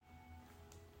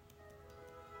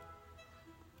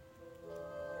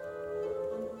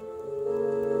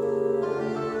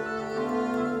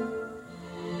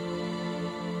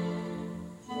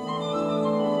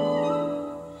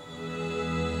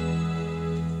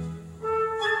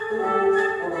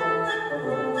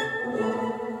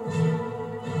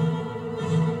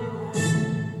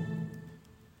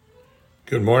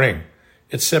Good morning.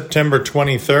 It's September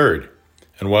 23rd,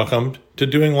 and welcome to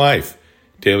Doing Life,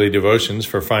 daily devotions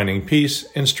for finding peace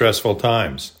in stressful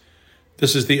times.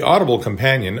 This is the audible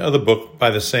companion of the book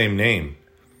by the same name.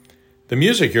 The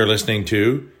music you're listening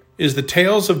to is The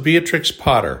Tales of Beatrix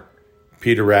Potter,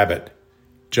 Peter Rabbit,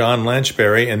 John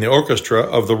Lanchberry and the orchestra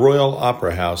of the Royal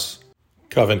Opera House,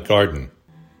 Covent Garden.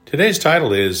 Today's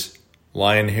title is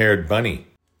Lion-Haired Bunny.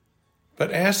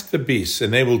 But ask the beasts,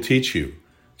 and they will teach you,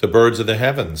 the birds of the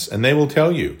heavens, and they will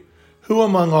tell you, who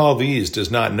among all these does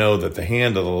not know that the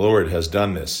hand of the Lord has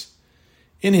done this?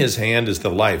 In his hand is the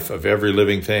life of every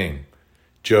living thing.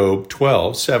 Job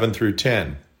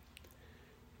 12:7-10.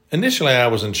 Initially, I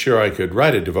wasn't sure I could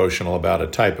write a devotional about a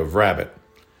type of rabbit.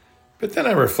 But then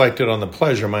I reflected on the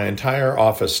pleasure my entire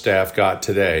office staff got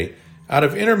today out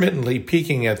of intermittently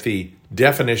peeking at the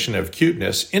definition of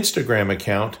cuteness Instagram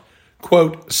account,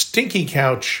 quote, stinky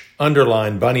couch,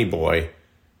 _bunny boy,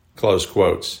 close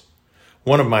quotes.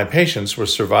 One of my patients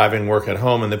was surviving work at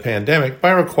home in the pandemic by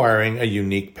requiring a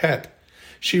unique pet.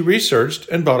 She researched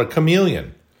and bought a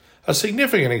chameleon, a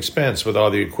significant expense with all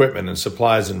the equipment and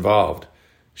supplies involved.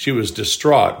 She was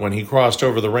distraught when he crossed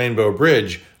over the Rainbow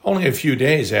Bridge only a few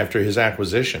days after his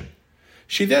acquisition.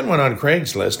 She then went on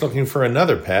Craigslist looking for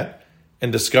another pet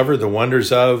and discovered the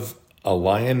wonders of a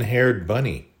lion-haired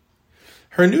bunny.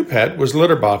 Her new pet was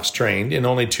litter box trained in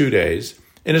only 2 days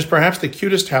and is perhaps the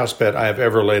cutest house pet I have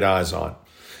ever laid eyes on.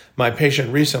 My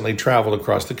patient recently traveled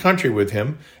across the country with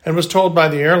him and was told by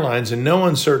the airlines in no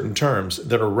uncertain terms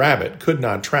that a rabbit could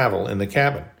not travel in the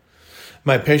cabin.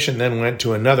 My patient then went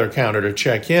to another counter to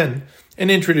check in and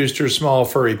introduced her small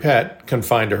furry pet,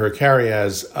 confined to her carry,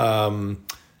 as a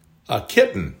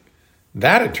kitten.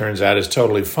 That, it turns out, is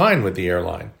totally fine with the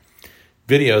airline.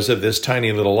 Videos of this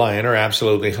tiny little lion are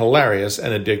absolutely hilarious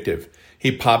and addictive.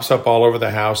 He pops up all over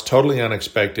the house, totally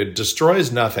unexpected,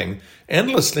 destroys nothing,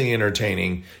 endlessly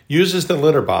entertaining, uses the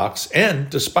litter box, and,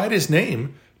 despite his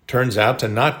name, turns out to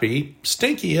not be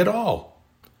stinky at all.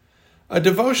 A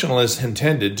devotional is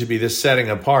intended to be the setting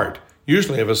apart,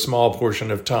 usually of a small portion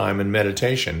of time and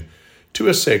meditation, to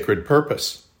a sacred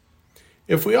purpose.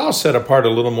 If we all set apart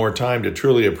a little more time to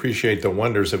truly appreciate the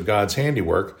wonders of God's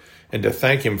handiwork and to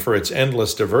thank Him for its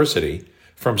endless diversity,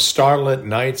 from starlit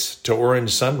nights to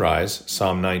orange sunrise,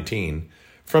 Psalm 19,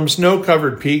 from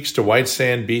snow-covered peaks to white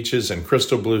sand beaches and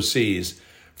crystal blue seas,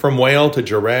 from whale to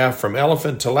giraffe, from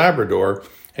elephant to Labrador,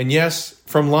 and yes,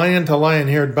 from lion to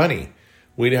lion-haired bunny,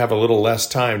 we'd have a little less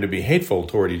time to be hateful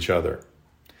toward each other.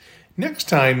 Next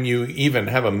time you even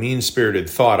have a mean-spirited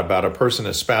thought about a person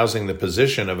espousing the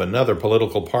position of another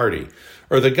political party,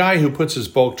 or the guy who puts his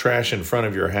bulk trash in front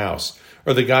of your house,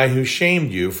 or the guy who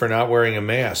shamed you for not wearing a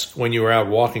mask when you were out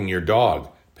walking your dog,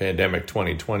 Pandemic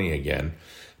 2020 again,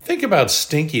 think about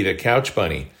Stinky the couch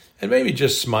bunny, and maybe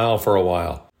just smile for a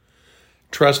while.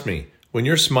 Trust me, when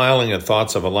you're smiling at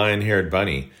thoughts of a lion-haired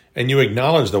bunny, and you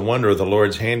acknowledge the wonder of the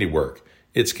Lord's handiwork,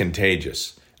 it's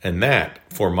contagious, and that,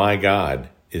 for my God,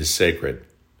 is sacred.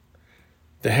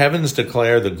 The heavens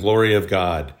declare the glory of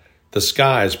God. The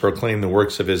skies proclaim the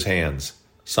works of His hands.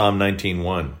 Psalm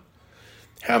 19:1.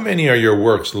 How many are your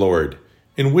works, Lord?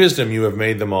 In wisdom you have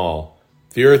made them all.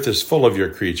 The earth is full of your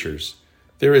creatures.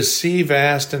 There is sea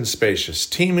vast and spacious,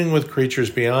 teeming with creatures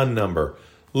beyond number,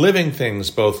 living things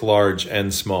both large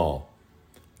and small.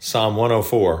 Psalm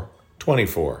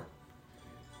 104:24.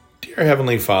 Dear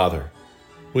Heavenly Father,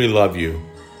 we love you.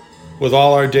 With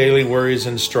all our daily worries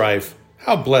and strife,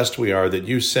 how blessed we are that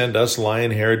you send us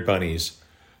lion-haired bunnies.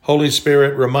 Holy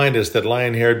Spirit, remind us that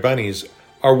lion-haired bunnies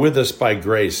are with us by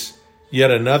grace,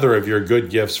 yet another of your good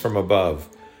gifts from above,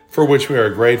 for which we are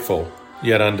grateful,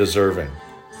 yet undeserving.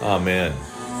 Amen.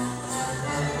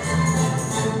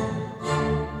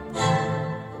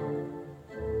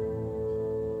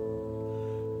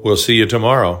 We'll see you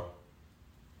tomorrow.